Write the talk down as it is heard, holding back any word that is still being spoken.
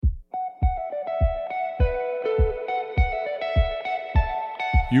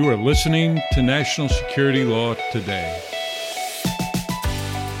You are listening to National Security Law Today.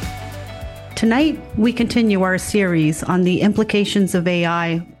 Tonight, we continue our series on the implications of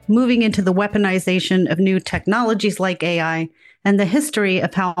AI, moving into the weaponization of new technologies like AI, and the history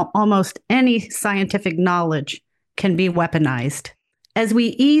of how almost any scientific knowledge can be weaponized. As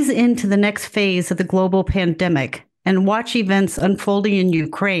we ease into the next phase of the global pandemic and watch events unfolding in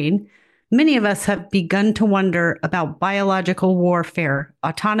Ukraine, many of us have begun to wonder about biological warfare,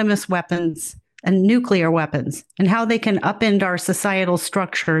 autonomous weapons, and nuclear weapons, and how they can upend our societal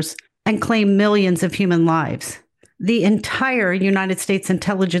structures and claim millions of human lives. The entire United States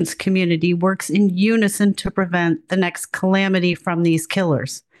intelligence community works in unison to prevent the next calamity from these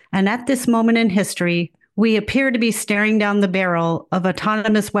killers. And at this moment in history, we appear to be staring down the barrel of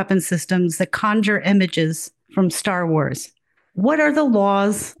autonomous weapon systems that conjure images from Star Wars. What are the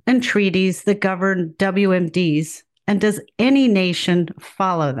laws and treaties that govern WMDs, and does any nation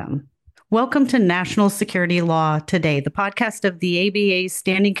follow them? Welcome to National Security Law Today, the podcast of the ABA's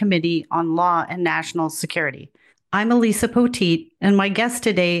Standing Committee on Law and National Security. I'm Elisa Poteet, and my guest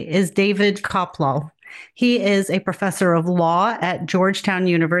today is David Koplow. He is a professor of law at Georgetown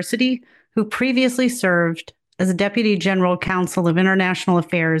University, who previously served as Deputy General Counsel of International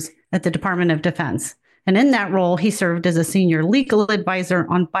Affairs at the Department of Defense. And in that role, he served as a senior legal advisor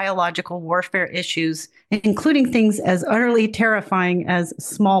on biological warfare issues, including things as utterly terrifying as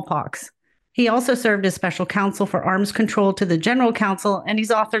smallpox. He also served as special counsel for arms control to the General Counsel, and he's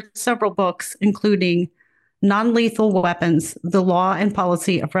authored several books, including Non-Lethal Weapons, The Law and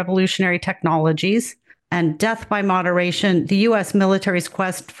Policy of Revolutionary Technologies, and Death by Moderation, the U.S. Military's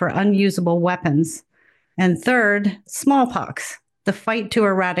Quest for Unusable Weapons. And third, Smallpox, the fight to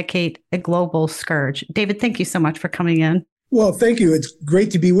eradicate a global scourge. David, thank you so much for coming in. Well, thank you. It's great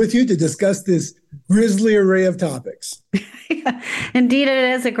to be with you to discuss this grisly array of topics. Indeed,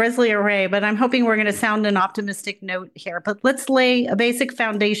 it is a grisly array, but I'm hoping we're going to sound an optimistic note here. But let's lay a basic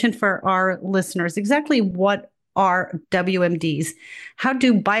foundation for our listeners. Exactly what are WMDs? How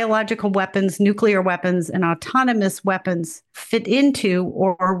do biological weapons, nuclear weapons, and autonomous weapons fit into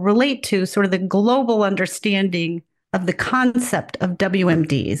or relate to sort of the global understanding of the concept of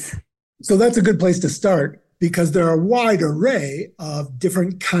WMDs? So that's a good place to start, because there are a wide array of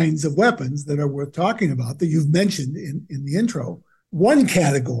different kinds of weapons that are worth talking about that you've mentioned in the intro. One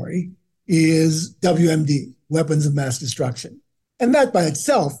category is WMD, weapons of mass destruction. And that by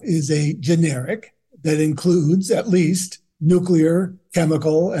itself is a generic that includes at least nuclear,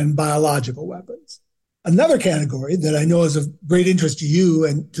 chemical, and biological weapons. Another category that I know is of great interest to you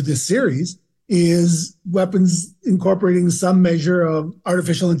and to this series is weapons incorporating some measure of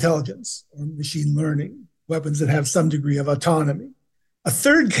artificial intelligence or machine learning, weapons that have some degree of autonomy. A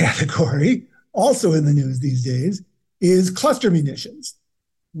third category, also in the news these days, is cluster munitions,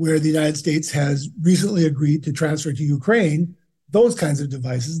 where the United States has recently agreed to transfer to Ukraine those kinds of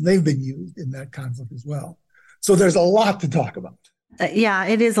devices. And they've been used in that conflict as well. So there's a lot to talk about. Yeah,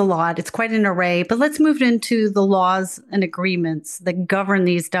 it is a lot. It's quite an array. But let's move into the laws and agreements that govern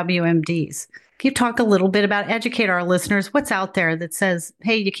these WMDs. Can you talk a little bit about, educate our listeners, what's out there that says,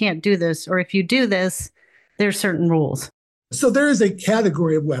 hey, you can't do this, or if you do this, there's certain rules? So there is a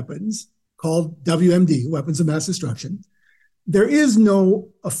category of weapons called WMD, weapons of mass destruction. There is no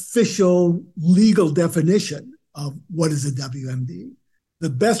official legal definition of what is a WMD. The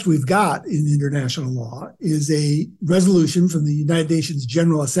best we've got in international law is a resolution from the United Nations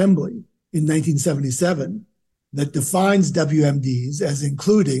General Assembly in 1977 that defines WMDs as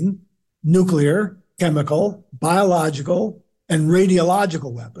including nuclear, chemical, biological, and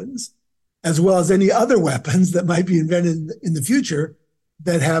radiological weapons, as well as any other weapons that might be invented in the future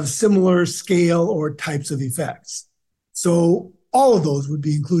that have similar scale or types of effects. So all of those would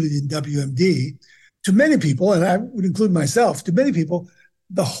be included in WMD. To many people, and I would include myself, to many people,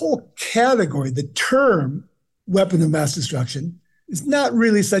 the whole category, the term weapon of mass destruction, is not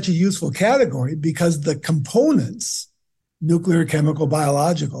really such a useful category because the components, nuclear, chemical,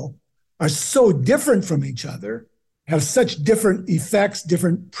 biological, are so different from each other, have such different effects,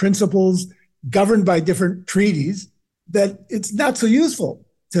 different principles, governed by different treaties, that it's not so useful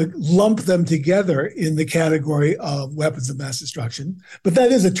to lump them together in the category of weapons of mass destruction. But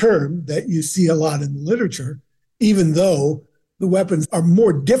that is a term that you see a lot in the literature, even though the weapons are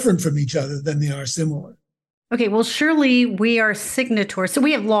more different from each other than they are similar. Okay, well, surely we are signatories. So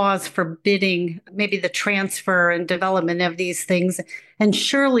we have laws forbidding maybe the transfer and development of these things. And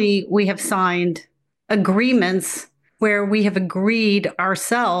surely we have signed agreements where we have agreed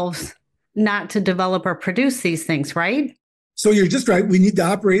ourselves not to develop or produce these things, right? So you're just right. We need to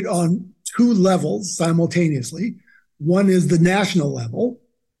operate on two levels simultaneously. One is the national level,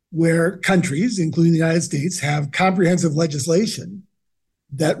 where countries, including the United States, have comprehensive legislation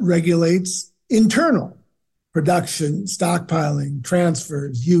that regulates internal production, stockpiling,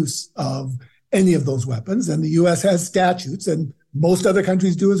 transfers, use of any of those weapons. And the U.S. has statutes, and most other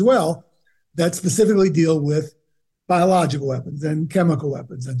countries do as well, that specifically deal with biological weapons and chemical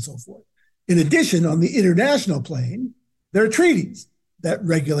weapons and so forth. In addition, on the international plane, there are treaties that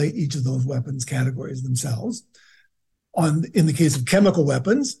regulate each of those weapons categories themselves. In the case of chemical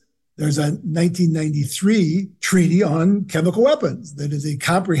weapons, there's a 1993 treaty on chemical weapons that is a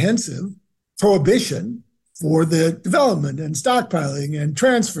comprehensive prohibition for the development and stockpiling and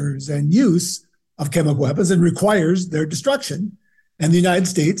transfers and use of chemical weapons and requires their destruction. And the United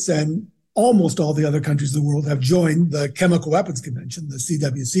States and almost all the other countries of the world have joined the Chemical Weapons Convention, the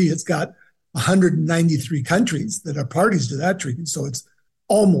CWC. It's got 193 countries that are parties to that treaty, so it's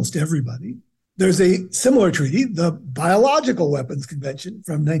almost everybody. There's a similar treaty, the Biological Weapons Convention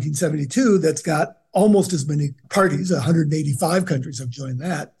from 1972, that's got almost as many parties, 185 countries have joined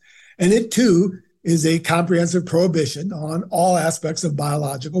that. And it too is a comprehensive prohibition on all aspects of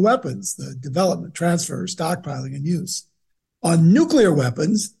biological weapons, the development, transfer, stockpiling, and use. On nuclear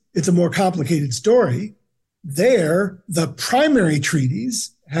weapons, it's a more complicated story. There, the primary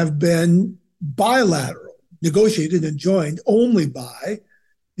treaties have been bilateral, negotiated and joined only by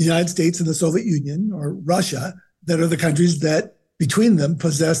the United States and the Soviet Union or Russia, that are the countries that between them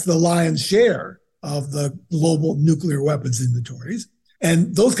possess the lion's share of the global nuclear weapons inventories.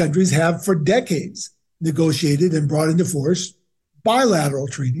 And those countries have for decades negotiated and brought into force bilateral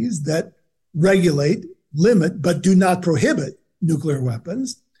treaties that regulate, limit, but do not prohibit nuclear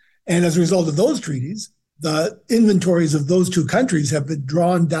weapons. And as a result of those treaties, the inventories of those two countries have been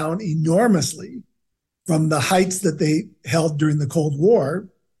drawn down enormously from the heights that they held during the Cold War,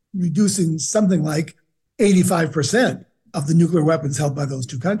 reducing something like 85% of the nuclear weapons held by those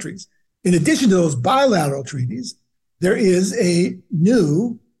two countries. In addition to those bilateral treaties, there is a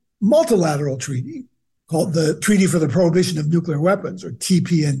new multilateral treaty called the Treaty for the Prohibition of Nuclear Weapons, or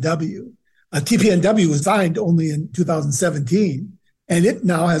TPNW. TPNW was signed only in 2017, and it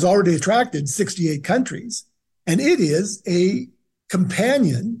now has already attracted 68 countries. And it is a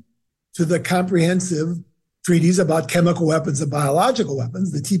companion to the comprehensive treaties about chemical weapons and biological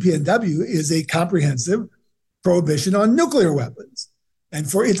weapons. The TPNW is a comprehensive prohibition on nuclear weapons. And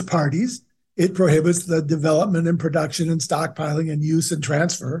for its parties, it prohibits the development and production and stockpiling and use and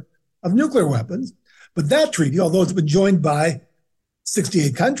transfer of nuclear weapons. But that treaty, although it's been joined by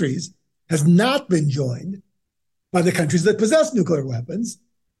 68 countries, has not been joined by the countries that possess nuclear weapons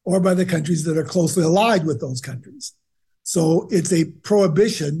or by the countries that are closely allied with those countries. So it's a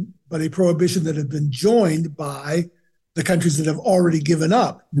prohibition, but a prohibition that has been joined by the countries that have already given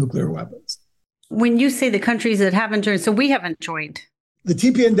up nuclear weapons. When you say the countries that haven't joined, so we haven't joined. The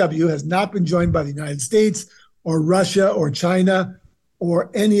TPNW has not been joined by the United States or Russia or China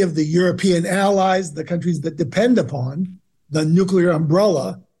or any of the European allies, the countries that depend upon the nuclear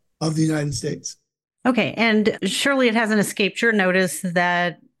umbrella of the United States. Okay. And surely it hasn't escaped your notice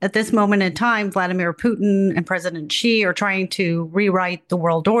that at this moment in time, Vladimir Putin and President Xi are trying to rewrite the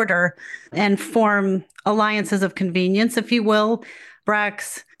world order and form alliances of convenience, if you will.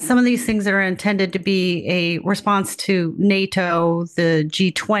 BRICS, some of these things that are intended to be a response to NATO, the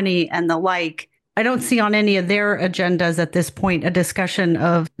G20, and the like. I don't see on any of their agendas at this point a discussion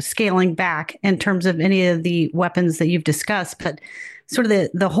of scaling back in terms of any of the weapons that you've discussed. But sort of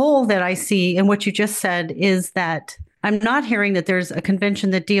the whole that I see in what you just said is that I'm not hearing that there's a convention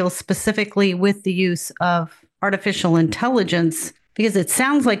that deals specifically with the use of artificial intelligence, because it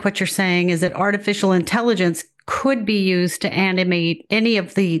sounds like what you're saying is that artificial intelligence could be used to animate any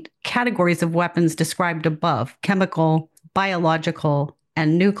of the categories of weapons described above: chemical, biological,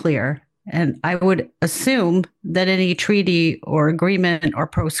 and nuclear. And I would assume that any treaty or agreement or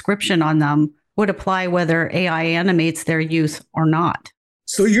proscription on them would apply whether AI animates their use or not.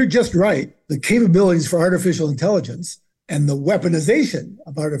 So you're just right. The capabilities for artificial intelligence and the weaponization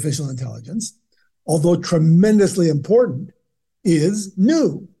of artificial intelligence, although tremendously important, is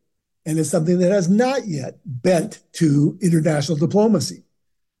new and is something that has not yet bent to international diplomacy.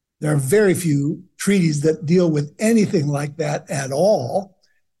 There are very few treaties that deal with anything like that at all.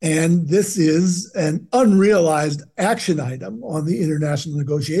 And this is an unrealized action item on the international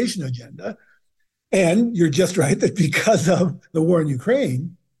negotiation agenda. And you're just right that because of the war in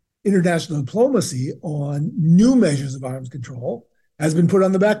Ukraine, international diplomacy on new measures of arms control has been put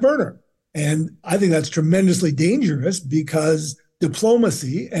on the back burner. And I think that's tremendously dangerous because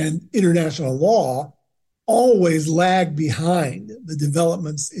diplomacy and international law always lag behind the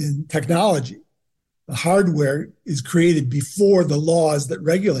developments in technology. The hardware is created before the laws that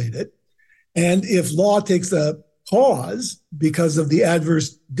regulate it. And if law takes a pause because of the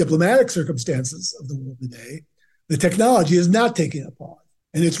adverse diplomatic circumstances of the world today, the technology is not taking a pause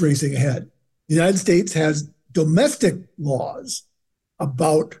and it's racing ahead. The United States has domestic laws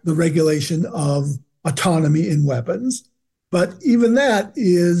about the regulation of autonomy in weapons, but even that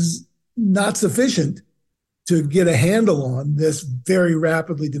is not sufficient to get a handle on this very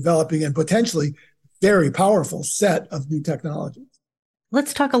rapidly developing and potentially very powerful set of new technologies.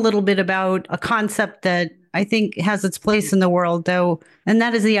 Let's talk a little bit about a concept that I think has its place in the world, though, and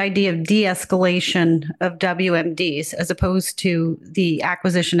that is the idea of de-escalation of WMDs as opposed to the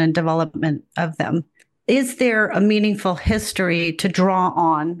acquisition and development of them. Is there a meaningful history to draw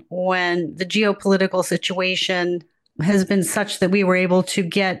on when the geopolitical situation has been such that we were able to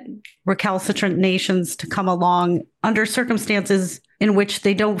get recalcitrant nations to come along under circumstances in which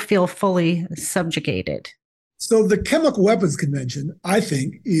they don't feel fully subjugated? So the Chemical Weapons Convention, I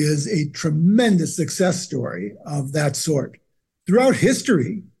think, is a tremendous success story of that sort. Throughout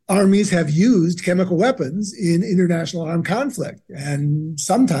history, armies have used chemical weapons in international armed conflict, and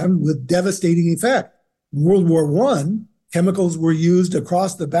sometimes with devastating effect. In World War I, chemicals were used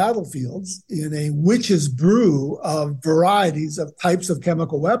across the battlefields in a witch's brew of varieties of types of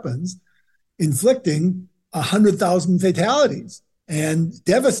chemical weapons, inflicting 100,000 fatalities and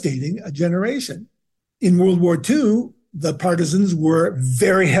devastating a generation. In World War II, the partisans were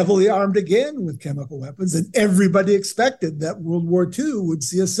very heavily armed again with chemical weapons, and everybody expected that World War II would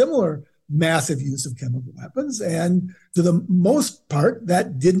see a similar massive use of chemical weapons. And for the most part,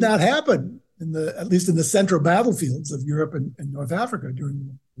 that did not happen, at least in the central battlefields of Europe and North Africa during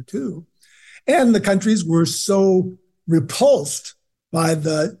World War II. And the countries were so repulsed by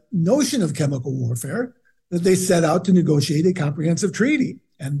the notion of chemical warfare that they set out to negotiate a comprehensive treaty.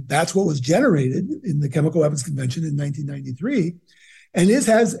 And that's what was generated in the Chemical Weapons Convention in 1993. And it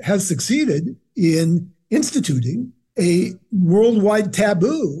has succeeded in instituting a worldwide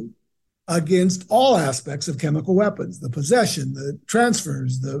taboo against all aspects of chemical weapons, the possession, the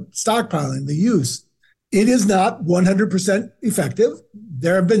transfers, the stockpiling, the use. It is not 100% effective.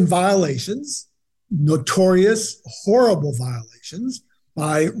 There have been violations, notorious, horrible violations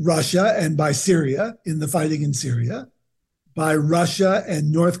by Russia and by Syria in the fighting in Syria, by Russia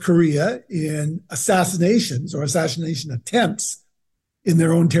and North Korea in assassinations or assassination attempts in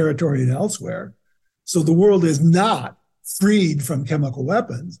their own territory and elsewhere. So the world is not freed from chemical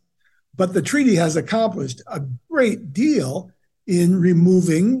weapons, but the treaty has accomplished a great deal in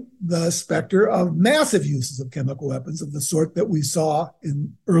removing the specter of massive uses of chemical weapons of the sort that we saw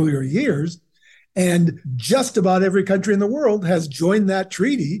in earlier years. And just about every country in the world has joined that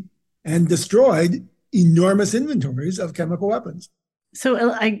treaty and destroyed enormous inventories of chemical weapons.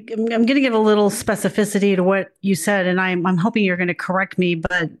 So I'm going to give a little specificity to what you said, and I'm hoping you're going to correct me,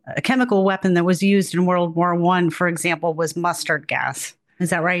 but a chemical weapon that was used in World War I, for example, was mustard gas. Is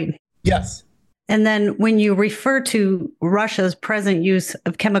that right? Yes. And then when you refer to Russia's present use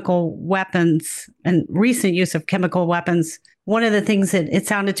of chemical weapons and recent use of chemical weapons, one of the things that it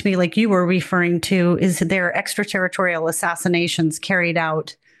sounded to me like you were referring to is their extraterritorial assassinations carried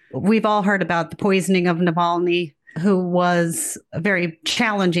out. We've all heard about the poisoning of Navalny, who was very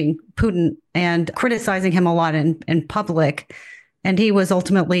challenging Putin and criticizing him a lot in public. And he was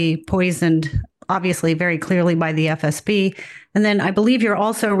ultimately poisoned, obviously, very clearly by the FSB. And then I believe you're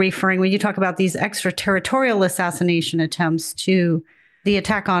also referring, when you talk about these extraterritorial assassination attempts, to the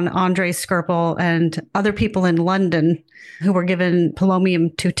attack on Andrei Skripal and other people in London who were given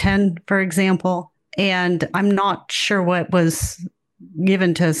polonium-210, for example. And I'm not sure what was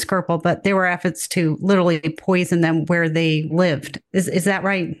given to Skripal, but there were efforts to literally poison them where they lived. Is that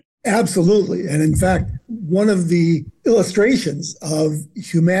right? Absolutely. And in fact, one of the illustrations of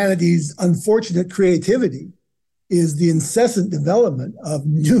humanity's unfortunate creativity is the incessant development of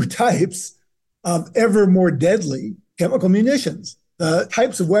new types of ever more deadly chemical munitions. The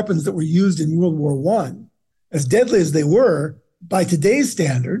types of weapons that were used in World War I, as deadly as they were, by today's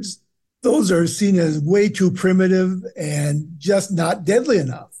standards, those are seen as way too primitive and just not deadly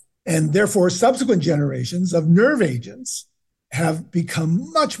enough. And therefore, subsequent generations of nerve agents have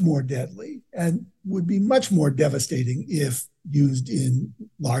become much more deadly and would be much more devastating if used in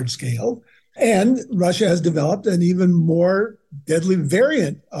large scale. And Russia has developed an even more deadly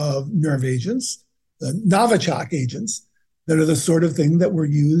variant of nerve agents, the Novichok agents, that are the sort of thing that were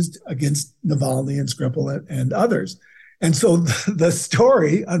used against Navalny and Skripal and others. And so the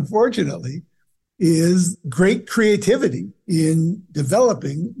story, unfortunately, is great creativity in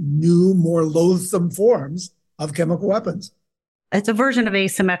developing new, more loathsome forms of chemical weapons. it's a version of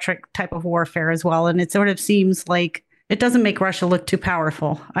asymmetric type of warfare as well. And it sort of seems like it doesn't make Russia look too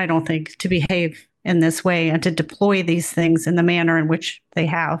powerful, I don't think, to behave in this way and to deploy these things in the manner in which they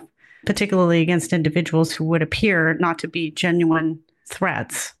have, particularly against individuals who would appear not to be genuine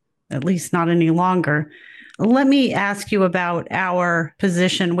threats, at least not any longer. Let me ask you about our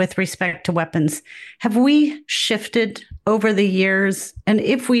position with respect to weapons. Have we shifted over the years? And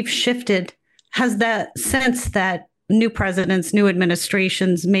if we've shifted, has that sense that new presidents, new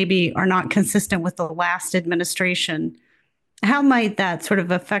administrations maybe are not consistent with the last administration, how might that sort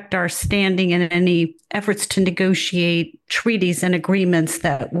of affect our standing in any efforts to negotiate treaties and agreements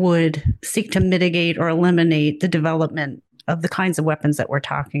that would seek to mitigate or eliminate the development of the kinds of weapons that we're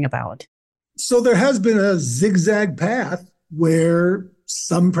talking about? So there has been a zigzag path where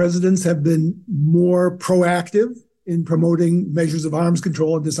some presidents have been more proactive in promoting measures of arms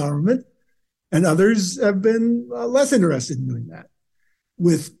control and disarmament, and others have been less interested in doing that.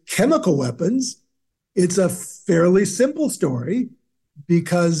 With chemical weapons, it's a fairly simple story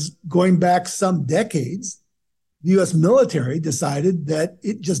because going back some decades, the U.S. military decided that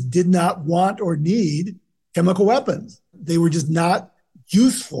it just did not want or need chemical weapons. They were just not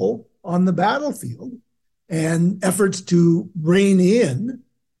useful on the battlefield. And efforts to rein in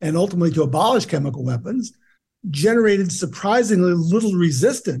and ultimately to abolish chemical weapons generated surprisingly little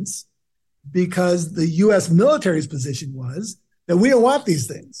resistance because the U.S. military's position was that we don't want these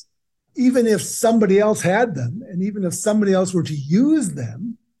things. Even if somebody else had them, and even if somebody else were to use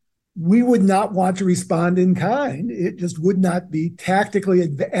them, we would not want to respond in kind. It just would not be tactically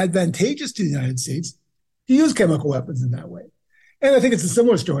advantageous to the United States to use chemical weapons in that way. And I think it's a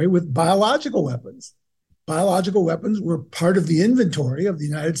similar story with biological weapons. Biological weapons were part of the inventory of the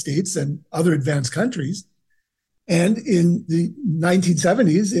United States and other advanced countries. And in the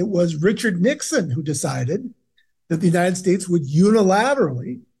 1970s, it was Richard Nixon who decided that the United States would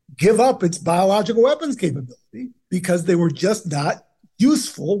unilaterally give up its biological weapons capability because they were just not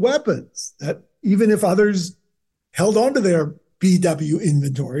useful weapons, that even if others held on to their BW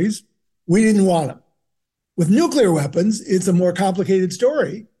inventories, we didn't want them. With nuclear weapons, it's a more complicated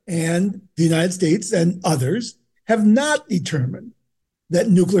story, and the United States and others have not determined that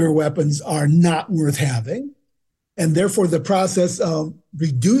nuclear weapons are not worth having, and therefore the process of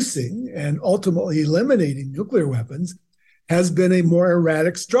reducing and ultimately eliminating nuclear weapons has been a more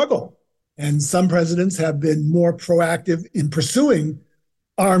erratic struggle. And some presidents have been more proactive in pursuing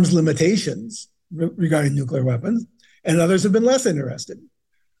arms limitations regarding nuclear weapons, and others have been less interested.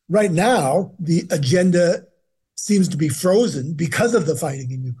 Right now, the agenda seems to be frozen because of the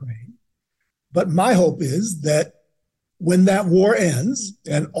fighting in Ukraine. But my hope is that when that war ends,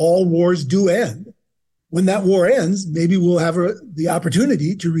 and all wars do end, when that war ends, maybe we'll have the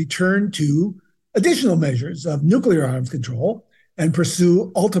opportunity to return to additional measures of nuclear arms control and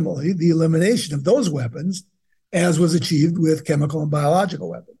pursue ultimately the elimination of those weapons, as was achieved with chemical and biological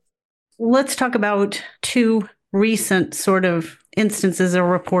weapons. Let's talk about two recent sort of instances of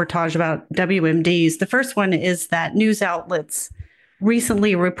reportage about WMDs. The first one is that news outlets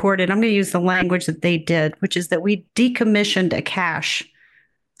recently reported, I'm going to use the language that they did, which is that we decommissioned a cache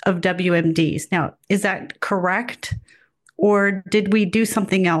of WMDs. Now, is that correct? Or did we do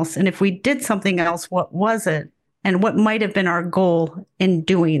something else? And if we did something else, what was it? And what might have been our goal in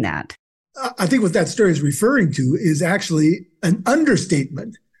doing that? I think what that story is referring to is actually an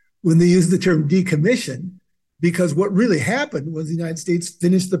understatement when they use the term decommission, because what really happened was the United States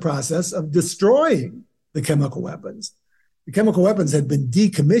finished the process of destroying the chemical weapons. The chemical weapons had been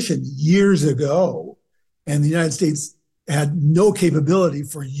decommissioned years ago, and the United States had no capability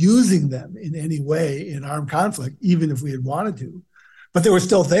for using them in any way in armed conflict, even if we had wanted to. But they were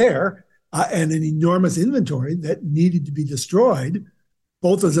still there, and an enormous inventory that needed to be destroyed,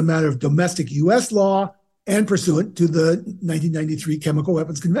 both as a matter of domestic U.S. law and pursuant to the 1993 Chemical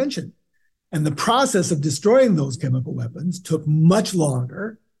Weapons Convention. And the process of destroying those chemical weapons took much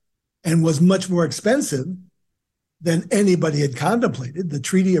longer and was much more expensive than anybody had contemplated. The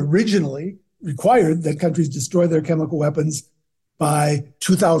treaty originally required that countries destroy their chemical weapons by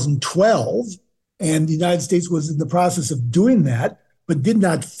 2012, and the United States was in the process of doing that, but did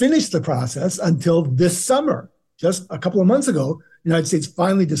not finish the process until this summer. Just a couple of months ago, the United States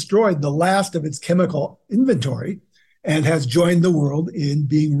finally destroyed the last of its chemical inventory and has joined the world in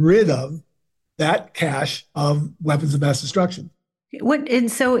being rid of that cache of weapons of mass destruction.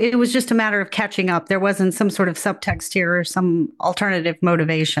 And so it was just a matter of catching up. There wasn't some sort of subtext here or some alternative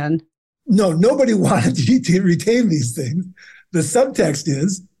motivation. No, nobody wanted to retain these things. The subtext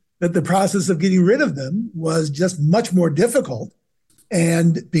is that the process of getting rid of them was just much more difficult.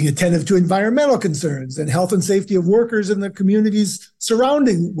 and being attentive to environmental concerns and health and safety of workers in the communities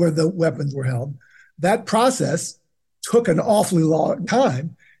surrounding where the weapons were held. That process took an awfully long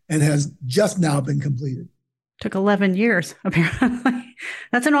time and has just now been completed. Took 11 years, apparently.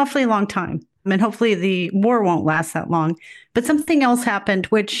 That's an awfully long time. And hopefully the war won't last that long. But something else happened,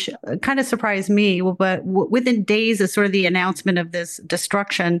 which kind of surprised me. But within days of sort of the announcement of this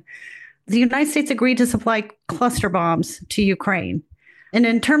destruction, the United States agreed to supply cluster bombs to Ukraine. And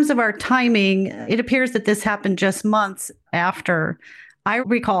in terms of our timing, it appears that this happened just months after. I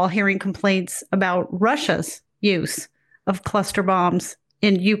recall hearing complaints about Russia's use of cluster bombs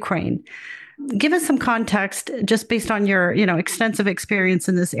in Ukraine. Give us some context just based on your, extensive experience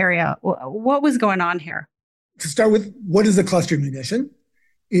in this area. What was going on here? To start with, what is a cluster munition?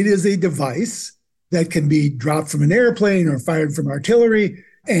 It is a device that can be dropped from an airplane or fired from artillery,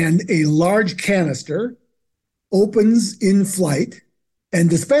 and a large canister opens in flight and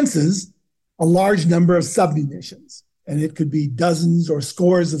dispenses a large number of submunitions. And it could be dozens or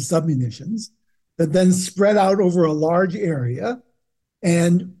scores of submunitions that then spread out over a large area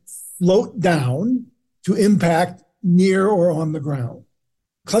and float down to impact near or on the ground.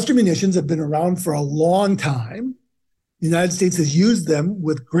 Cluster munitions have been around for a long time. The United States has used them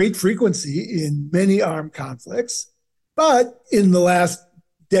with great frequency in many armed conflicts. But in the last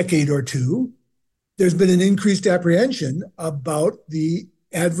decade or two, there's been an increased apprehension about the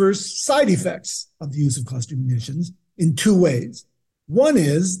adverse side effects of the use of cluster munitions in two ways. One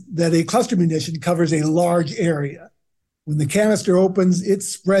is that a cluster munition covers a large area. When the canister opens, it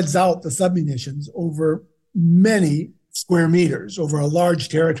spreads out the submunitions over many square meters, over a large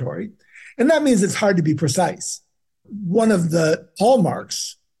territory. And that means it's hard to be precise. One of the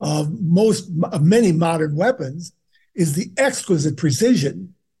hallmarks of many modern weapons is the exquisite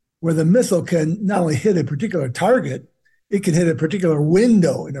precision where the missile can not only hit a particular target, it can hit a particular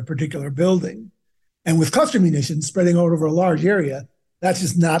window in a particular building. And with cluster munitions spreading out over a large area, that's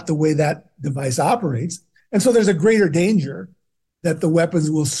just not the way that device operates. And so there's a greater danger that the weapons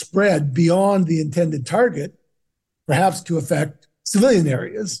will spread beyond the intended target, perhaps to affect civilian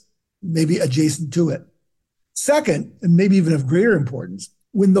areas, maybe adjacent to it. Second, and maybe even of greater importance,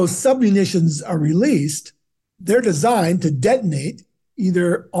 when those submunitions are released, they're designed to detonate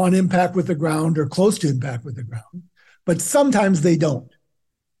either on impact with the ground or close to impact with the ground. But sometimes they don't.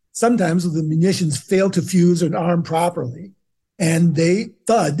 Sometimes the munitions fail to fuse and arm properly, and they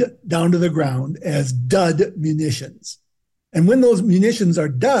thud down to the ground as dud munitions. And when those munitions are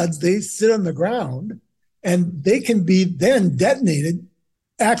duds, they sit on the ground, and they can be then detonated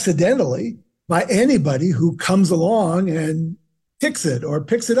accidentally by anybody who comes along and kicks it or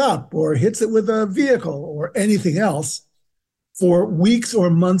picks it up or hits it with a vehicle or anything else for weeks or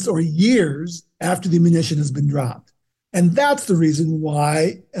months or years after the munition has been dropped. And that's the reason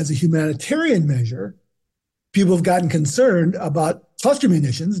why, as a humanitarian measure, people have gotten concerned about cluster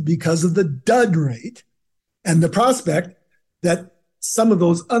munitions because of the dud rate and the prospect that some of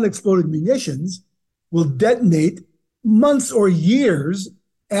those unexploded munitions will detonate months or years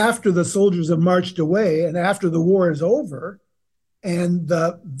after the soldiers have marched away and after the war is over. And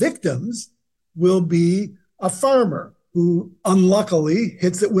the victims will be a farmer who unluckily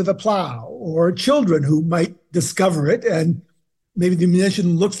hits it with a plow, or children who might discover it and maybe the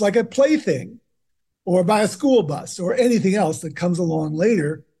munition looks like a plaything, or by a school bus or anything else that comes along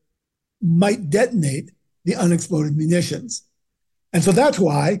later might detonate the unexploded munitions. And so that's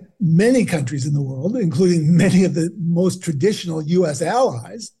why many countries in the world, including many of the most traditional US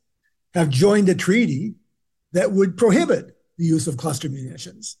allies, have joined a treaty that would prohibit the use of cluster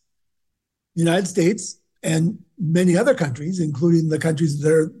munitions. The United States and many other countries, including the countries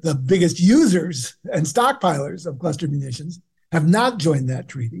that are the biggest users and stockpilers of cluster munitions, have not joined that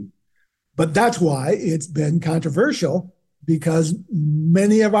treaty. But that's why it's been controversial, because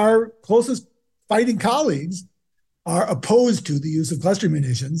many of our closest fighting colleagues are opposed to the use of cluster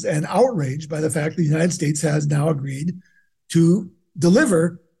munitions and outraged by the fact the United States has now agreed to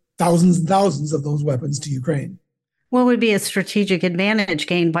deliver thousands and thousands of those weapons to Ukraine. What would be a strategic advantage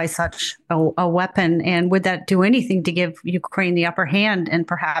gained by such a weapon? And would that do anything to give Ukraine the upper hand and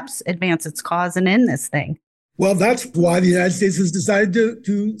perhaps advance its cause and end this thing? Well, that's why the United States has decided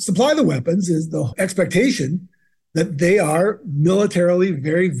to supply the weapons, is the expectation that they are militarily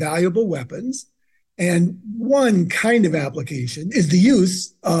very valuable weapons. And one kind of application is the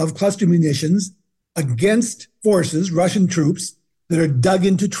use of cluster munitions against forces, Russian troops, that are dug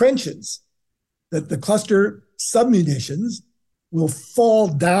into trenches, that the cluster submunitions will fall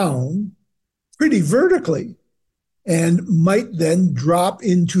down pretty vertically and might then drop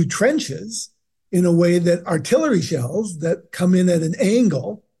into trenches in a way that artillery shells that come in at an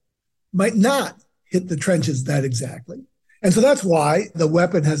angle might not hit the trenches that exactly. And so that's why the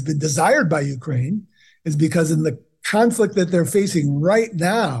weapon has been desired by Ukraine, is because in the conflict that they're facing right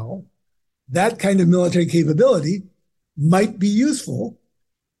now, that kind of military capability might be useful.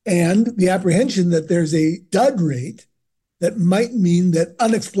 And the apprehension that there's a dud rate that might mean that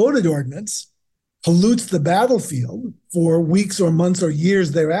unexploded ordnance pollutes the battlefield for weeks or months or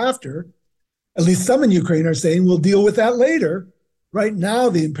years thereafter. At least some in Ukraine are saying we'll deal with that later. Right now,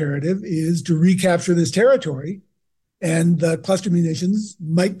 the imperative is to recapture this territory, and the cluster munitions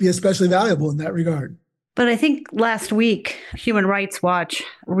might be especially valuable in that regard. But I think last week, Human Rights Watch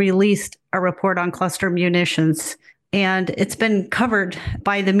released a report on cluster munitions, and it's been covered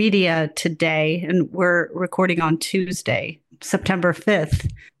by the media today, and we're recording on Tuesday, September 5th.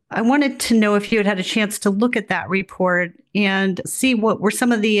 I wanted to know if you had had a chance to look at that report and see what were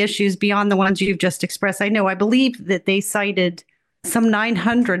some of the issues beyond the ones you've just expressed. I believe that they cited some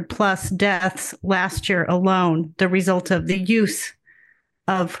 900 plus deaths last year alone, the result of the use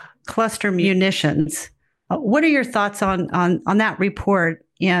of cluster munitions. What are your thoughts on that report?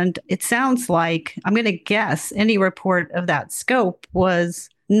 And it sounds like, I'm going to guess, any report of that scope was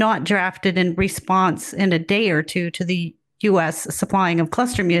not drafted in response in a day or two to the U.S. supplying of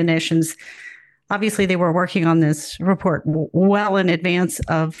cluster munitions. Obviously, they were working on this report well in advance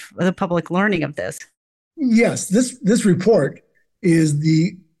of the public learning of this. Yes, this report is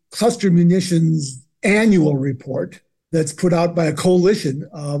the cluster munitions annual report that's put out by a coalition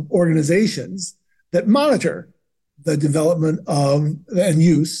of organizations that monitor the development of and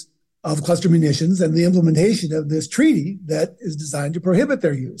use of cluster munitions and the implementation of this treaty that is designed to prohibit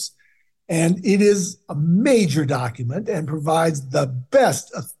their use. And it is a major document and provides the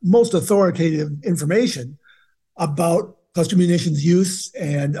best, most authoritative information about cluster munitions use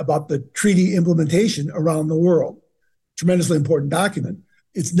and about the treaty implementation around the world. Tremendously important document.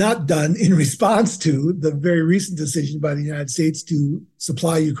 It's not done in response to the very recent decision by the United States to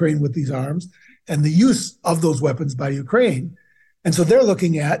supply Ukraine with these arms and the use of those weapons by Ukraine. And so they're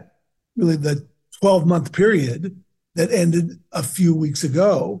looking at really the 12-month period that ended a few weeks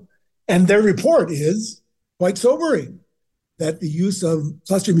ago. And their report is quite sobering, that the use of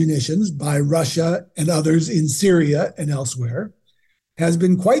cluster munitions by Russia and others in Syria and elsewhere has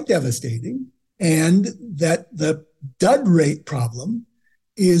been quite devastating, and that the dud rate problem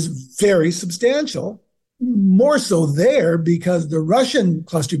is very substantial, more so there because the Russian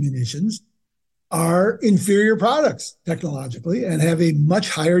cluster munitions are inferior products technologically and have a much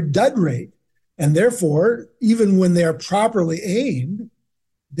higher dud rate. And therefore, even when they are properly aimed,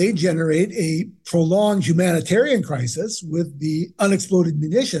 they generate a prolonged humanitarian crisis with the unexploded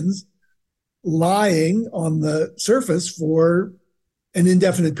munitions lying on the surface for an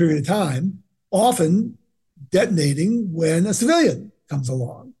indefinite period of time, often detonating when a civilian comes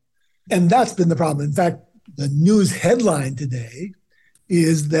along. And that's been the problem. In fact, the news headline today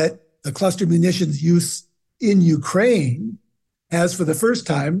is that the cluster munitions use in Ukraine has, for the first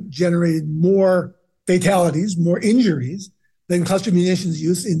time, generated more fatalities, more injuries than cluster munitions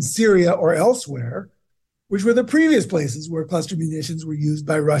use in Syria or elsewhere, which were the previous places where cluster munitions were used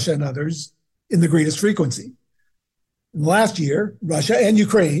by Russia and others in the greatest frequency. In the last year, Russia and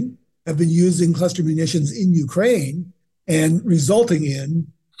Ukraine have been using cluster munitions in Ukraine and resulting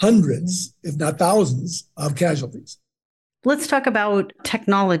in hundreds, if not thousands, of casualties. Let's talk about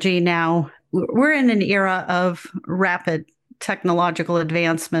technology now. We're in an era of rapid technological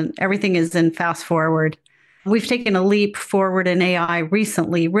advancement. Everything is in fast forward. We've taken a leap forward in AI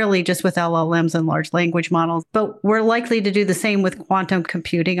recently, really just with LLMs and large language models, but we're likely to do the same with quantum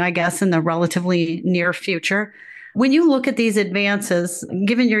computing, I guess, in the relatively near future. When you look at these advances,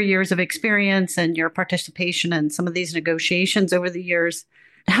 given your years of experience and your participation in some of these negotiations over the years,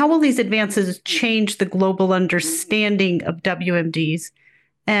 how will these advances change the global understanding of WMDs?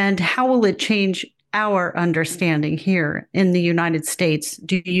 And how will it change our understanding here in the United States,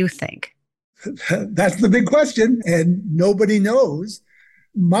 do you think? That's the big question, and nobody knows.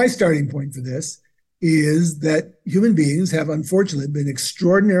 My starting point for this is that human beings have unfortunately been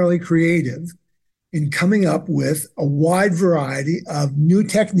extraordinarily creative in coming up with a wide variety of new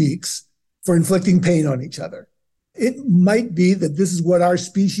techniques for inflicting pain on each other. It might be that this is what our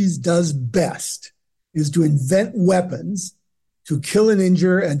species does best, is to invent weapons to kill and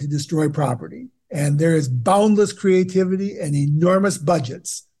injure and to destroy property. And there is boundless creativity and enormous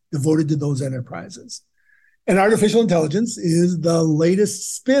budgets devoted to those enterprises. And artificial intelligence is the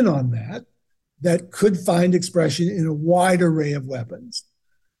latest spin on that could find expression in a wide array of weapons.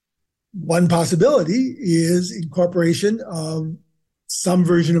 One possibility is incorporation of some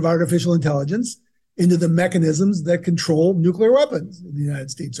version of artificial intelligence into the mechanisms that control nuclear weapons in the United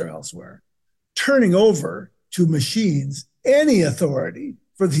States or elsewhere. Turning over to machines any authority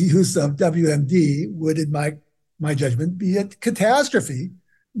for the use of WMD would, in my judgment, be a catastrophe,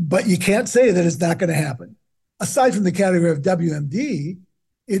 but you can't say that it's not going to happen. Aside from the category of WMD,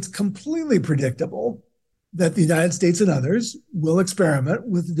 it's completely predictable that the United States and others will experiment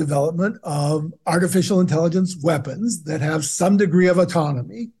with the development of artificial intelligence weapons that have some degree of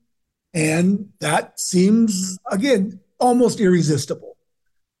autonomy. And that seems, again, almost irresistible.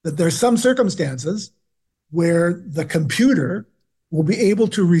 That there's some circumstances where the computer will be able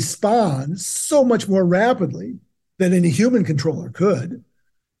to respond so much more rapidly than any human controller could,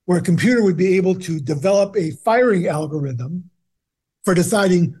 where a computer would be able to develop a firing algorithm for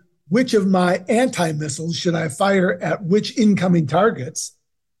deciding which of my anti-missiles should I fire at which incoming targets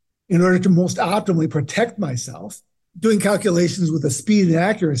in order to most optimally protect myself, doing calculations with a speed and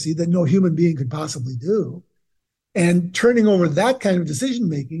accuracy that no human being could possibly do. And turning over that kind of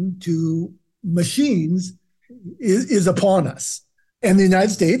decision-making to machines is upon us. And the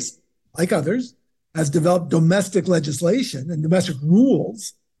United States, like others, has developed domestic legislation and domestic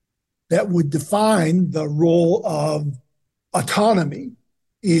rules that would define the role of autonomy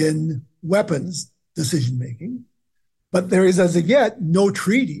in weapons decision-making. But there is, as of yet, no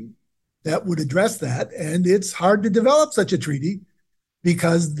treaty that would address that. And it's hard to develop such a treaty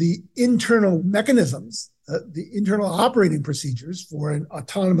because the internal mechanisms, the internal operating procedures for an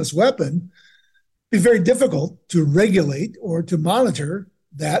autonomous weapon be very difficult to regulate or to monitor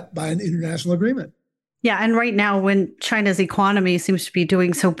that by an international agreement. Yeah. And right now, when China's economy seems to be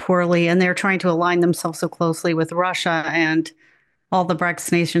doing so poorly and they're trying to align themselves so closely with Russia and all the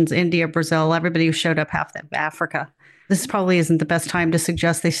BRICS nations, India, Brazil, everybody who showed up half of Africa, this probably isn't the best time to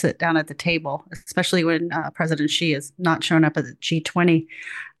suggest they sit down at the table, especially when President Xi is not showing up at the G20.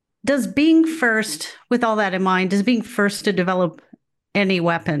 Does being first, with all that in mind, does being first to develop any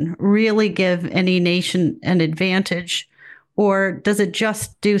weapon really give any nation an advantage? Or does it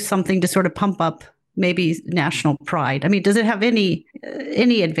just do something to sort of pump up maybe national pride? I mean, does it have any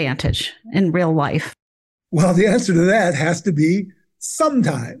advantage in real life? Well, the answer to that has to be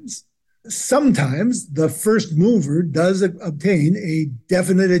sometimes. Sometimes the first mover does obtain a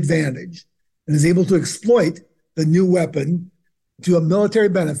definite advantage and is able to exploit the new weapon to a military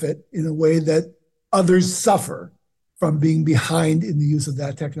benefit in a way that others suffer from being behind in the use of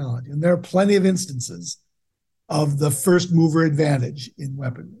that technology. And there are plenty of instances of the first mover advantage in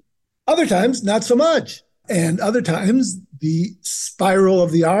weaponry. Other times, not so much. And other times, the spiral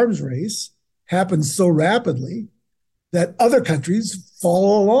of the arms race happens so rapidly that other countries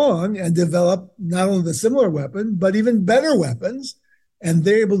follow along and develop not only the similar weapon, but even better weapons. And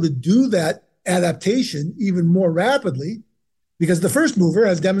they're able to do that adaptation even more rapidly because the first mover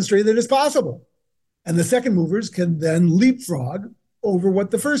has demonstrated that it's possible. And the second movers can then leapfrog over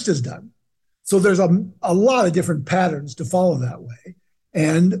what the first has done. So there's a lot of different patterns to follow that way.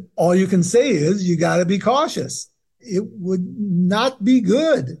 And all you can say is you got to be cautious. It would not be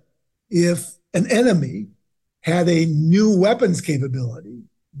good if an enemy had a new weapons capability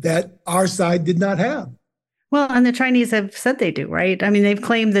that our side did not have. Well, and the Chinese have said they do, right? I mean, they've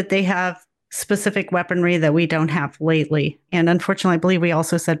claimed that they have specific weaponry that we don't have lately. And unfortunately, I believe we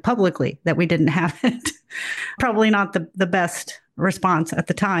also said publicly that we didn't have it. Probably not the best response at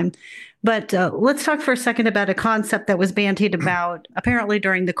the time. But let's talk for a second about a concept that was bandied about apparently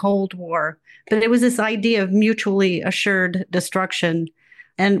during the Cold War. But it was this idea of mutually assured destruction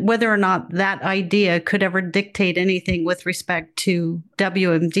and whether or not that idea could ever dictate anything with respect to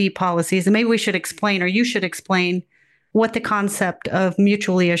WMD policies. And maybe we should explain, or you should explain, what the concept of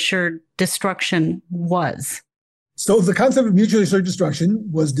mutually assured destruction was. So the concept of mutually assured destruction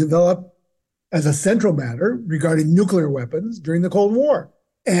was developed as a central matter regarding nuclear weapons during the Cold War.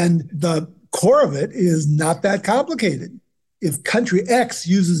 And the core of it is not that complicated. If country X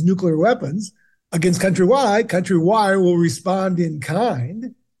uses nuclear weapons against country Y will respond in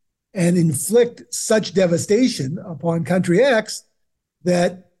kind and inflict such devastation upon country X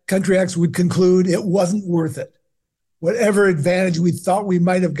that country X would conclude it wasn't worth it. Whatever advantage we thought we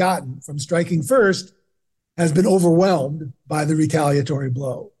might have gotten from striking first has been overwhelmed by the retaliatory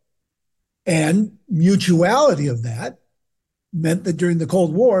blow. And mutuality of that meant that during the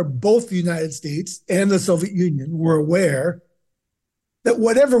Cold War, both the United States and the Soviet Union were aware that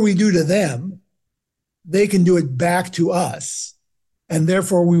whatever we do to them, they can do it back to us. And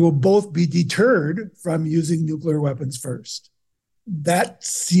therefore, we will both be deterred from using nuclear weapons first. That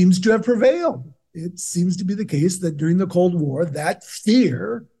seems to have prevailed. It seems to be the case that during the Cold War, that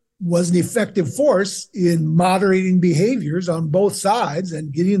fear was an effective force in moderating behaviors on both sides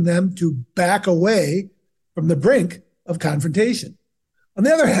and getting them to back away from the brink of confrontation. On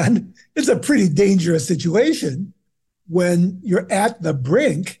the other hand, it's a pretty dangerous situation when you're at the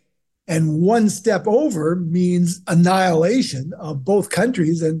brink and one step over means annihilation of both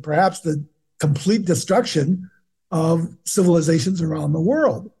countries and perhaps the complete destruction of civilizations around the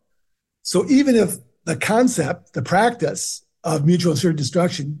world. So even if the concept, the practice of mutual assured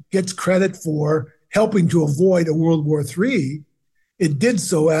destruction gets credit for helping to avoid a World War III, it did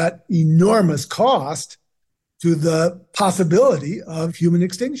so at enormous cost to the possibility of human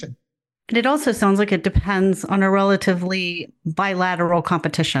extinction. And it also sounds like it depends on a relatively bilateral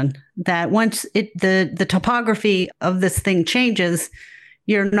competition, that once the topography of this thing changes,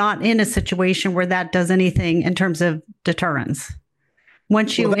 you're not in a situation where that does anything in terms of deterrence.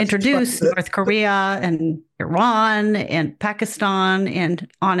 Once you introduce North Korea and Iran and Pakistan and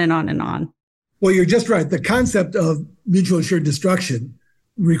on and on and on. Well, you're just right. The concept of mutual assured destruction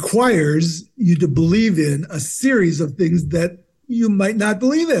requires you to believe in a series of things that you might not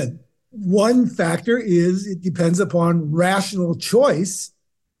believe in. One factor is it depends upon rational choice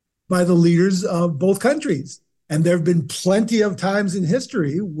by the leaders of both countries. And there have been plenty of times in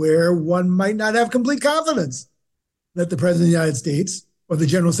history where one might not have complete confidence that the President of the United States or the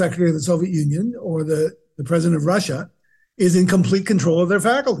General Secretary of the Soviet Union or the President of Russia is in complete control of their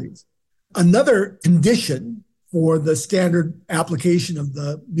faculties. Another condition for the standard application of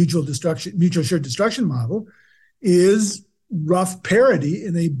the mutual assured destruction model is rough parity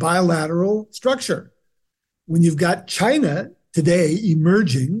in a bilateral structure. When you've got China today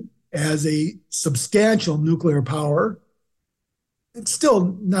emerging as a substantial nuclear power, it's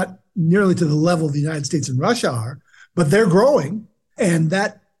still not nearly to the level the United States and Russia are, but they're growing. And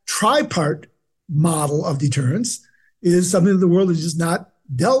that tripart model of deterrence is something that the world has just not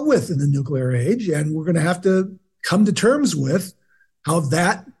dealt with in the nuclear age. And we're going to have to come to terms with how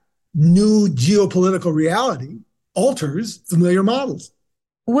that new geopolitical reality alters familiar models.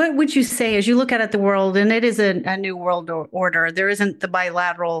 What would you say as you look at the world, and it is a new world order, there isn't the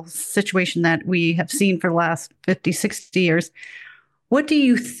bilateral situation that we have seen for the last 50, 60 years. What do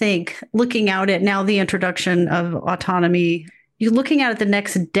you think, looking out at now the introduction of autonomy, you're looking at the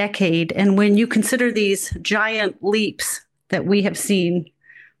next decade, and when you consider these giant leaps that we have seen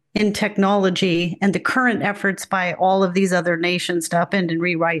in technology and the current efforts by all of these other nations to upend and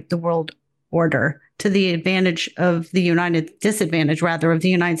rewrite the world order to the disadvantage of the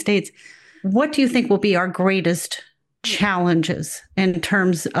United States, what do you think will be our greatest challenges in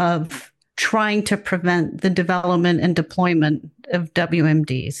terms of trying to prevent the development and deployment of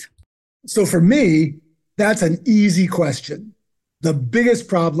WMDs? So for me, that's an easy question. The biggest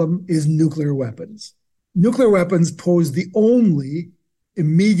problem is nuclear weapons. Nuclear weapons pose the only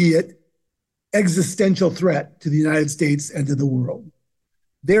immediate existential threat to the United States and to the world.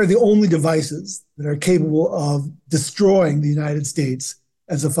 They're the only devices that are capable of destroying the United States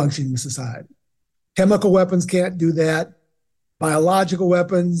as a functioning society. Chemical weapons can't do that. Biological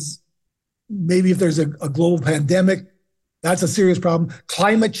weapons, maybe if there's a global pandemic, that's a serious problem.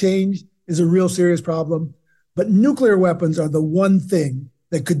 Climate change is a real serious problem. But nuclear weapons are the one thing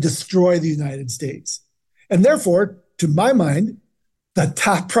that could destroy the United States. And therefore, to my mind, the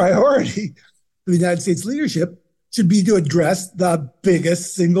top priority for the United States leadership should be to address the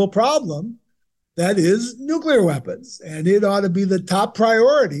biggest single problem, that is nuclear weapons. And it ought to be the top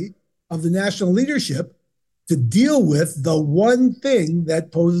priority of the national leadership to deal with the one thing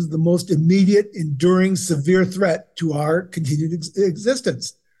that poses the most immediate, enduring, severe threat to our continued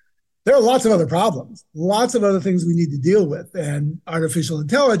existence. There are lots of other problems, lots of other things we need to deal with, and artificial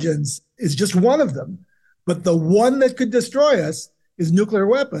intelligence is just one of them. But the one that could destroy us is nuclear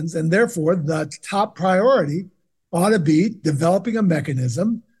weapons, and therefore the top priority ought to be developing a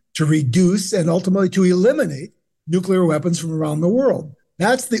mechanism to reduce and ultimately to eliminate nuclear weapons from around the world.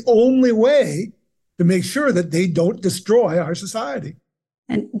 That's the only way to make sure that they don't destroy our society.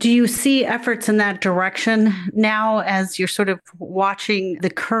 And do you see efforts in that direction now as you're sort of watching the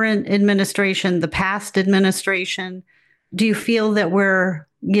current administration, the past administration? Do you feel that we're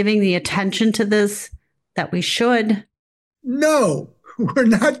giving the attention to this that we should? No, we're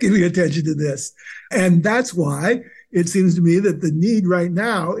not giving attention to this. And that's why it seems to me that the need right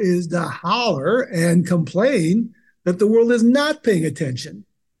now is to holler and complain that the world is not paying attention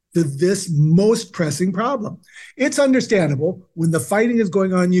to this most pressing problem. It's understandable when the fighting is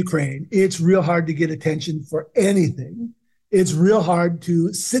going on in Ukraine, it's real hard to get attention for anything. It's real hard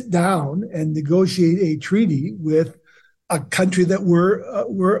to sit down and negotiate a treaty with a country that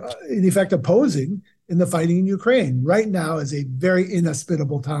we're in effect opposing in the fighting in Ukraine. Right now is a very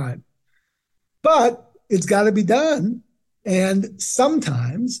inhospitable time. But it's got to be done. And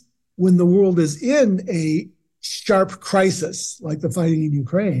sometimes when the world is in a sharp crisis, like the fighting in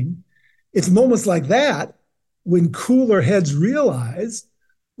Ukraine, it's moments like that when cooler heads realize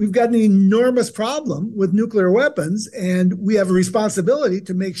we've got an enormous problem with nuclear weapons, and we have a responsibility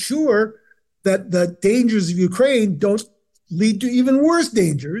to make sure that the dangers of Ukraine don't lead to even worse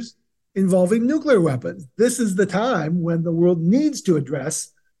dangers involving nuclear weapons. This is the time when the world needs to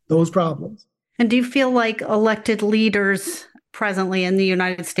address those problems. And do you feel like elected leaders presently in the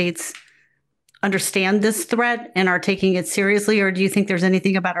United States understand this threat and are taking it seriously? Or do you think there's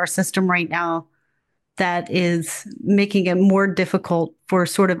anything about our system right now that is making it more difficult for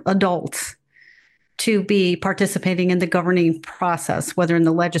sort of adults to be participating in the governing process, whether in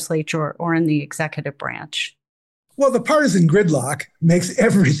the legislature or in the executive branch? Well, the partisan gridlock makes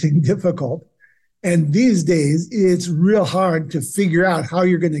everything difficult. And these days, it's real hard to figure out how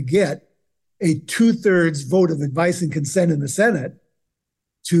you're going to get a 2/3 vote of advice and consent in the Senate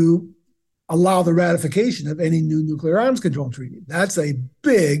to allow the ratification of any new nuclear arms control treaty. That's a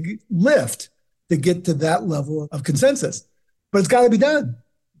big lift to get to that level of consensus. But it's got to be done.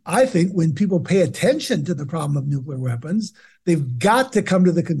 I think when people pay attention to the problem of nuclear weapons, they've got to come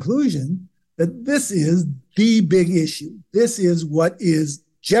to the conclusion that this is the big issue. This is what is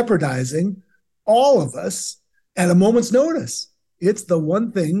jeopardizing all of us at a moment's notice. It's the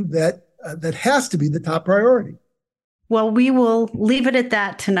one thing that has to be the top priority. Well, we will leave it at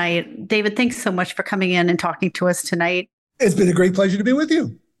that tonight. David, thanks so much for coming in and talking to us tonight. It's been a great pleasure to be with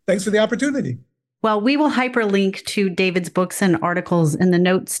you. Thanks for the opportunity. Well, we will hyperlink to David's books and articles in the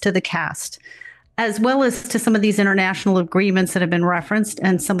notes to the cast, as well as to some of these international agreements that have been referenced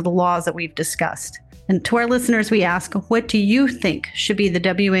and some of the laws that we've discussed. And to our listeners, we ask, what do you think should be the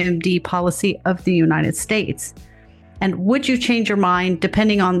WMD policy of the United States? And would you change your mind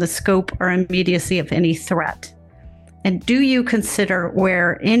depending on the scope or immediacy of any threat? And do you consider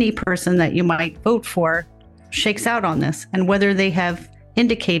where any person that you might vote for shakes out on this and whether they have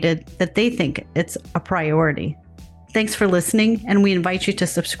indicated that they think it's a priority? Thanks for listening, and we invite you to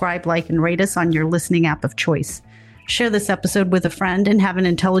subscribe, like, and rate us on your listening app of choice. Share this episode with a friend and have an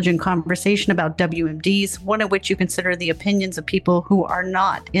intelligent conversation about WMDs, one in which you consider the opinions of people who are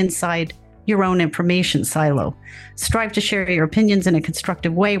not inside your own information silo. Strive to share your opinions in a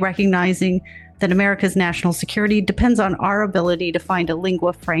constructive way, recognizing that America's national security depends on our ability to find a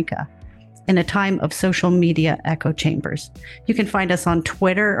lingua franca in a time of social media echo chambers. You can find us on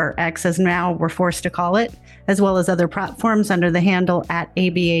Twitter, or X as now we're forced to call it, as well as other platforms under the handle at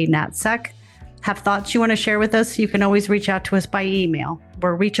ABANatSec. Have thoughts you want to share with us? You can always reach out to us by email.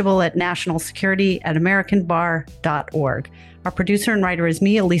 We're reachable at nationalsecurity@americanbar.org. Our producer and writer is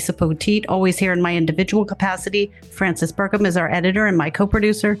me, Elisa Poteet, always here in my individual capacity. Francis Burkham is our editor and my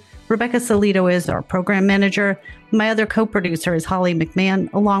co-producer. Rebecca Salito is our program manager. My other co-producer is Holly McMahon,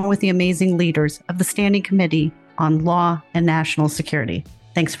 along with the amazing leaders of the Standing Committee on Law and National Security.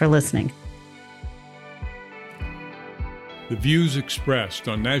 Thanks for listening. The views expressed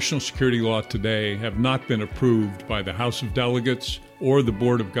on National Security Law Today have not been approved by the House of Delegates or the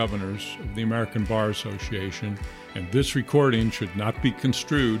Board of Governors of the American Bar Association, and this recording should not be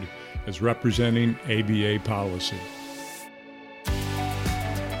construed as representing ABA policy.